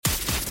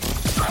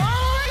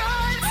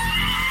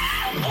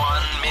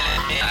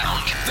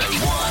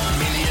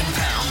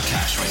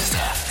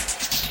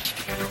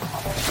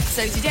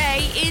So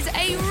today is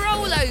a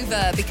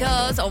rollover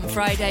because on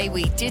Friday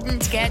we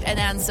didn't get an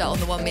answer on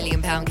the £1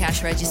 million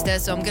cash register.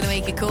 So I'm going to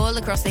make a call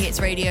across the Hits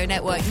Radio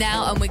Network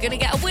now and we're going to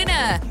get a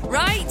winner,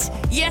 right?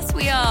 Yes,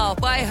 we are.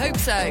 But I hope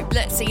so.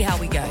 Let's see how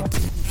we go.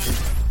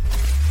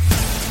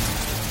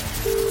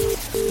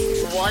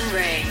 1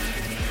 ring.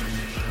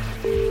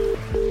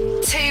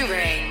 2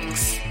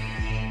 rings.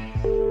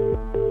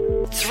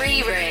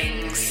 3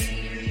 rings.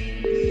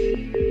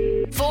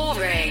 4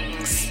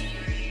 rings.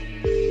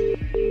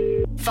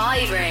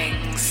 5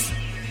 rings.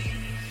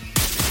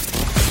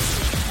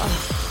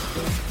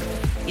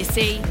 Oh. You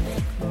see,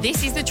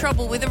 this is the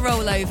trouble with a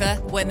rollover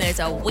when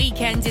there's a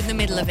weekend in the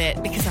middle of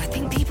it, because I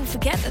think people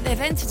forget that they've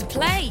entered to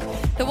play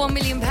the £1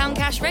 million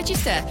cash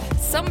register.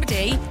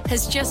 Somebody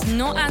has just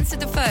not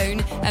answered the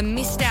phone and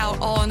missed out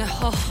on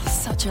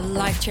such a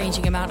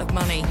life-changing amount of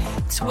money.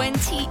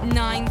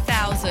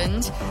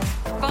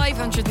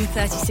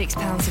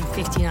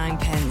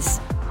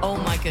 £29,536.59. Oh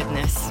my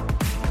goodness.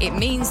 It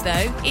means,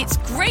 though, it's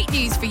great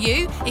news for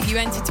you if you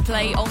enter to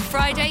play on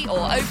Friday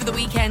or over the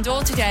weekend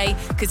or today,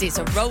 because it's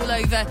a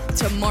rollover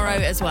tomorrow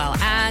as well.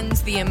 And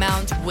the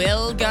amount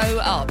will go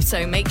up.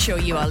 So make sure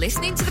you are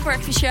listening to The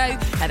Breakfast Show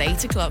at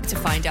 8 o'clock to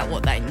find out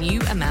what that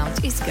new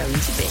amount is going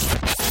to be.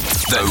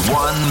 The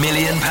 £1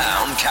 million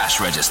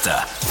cash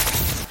register.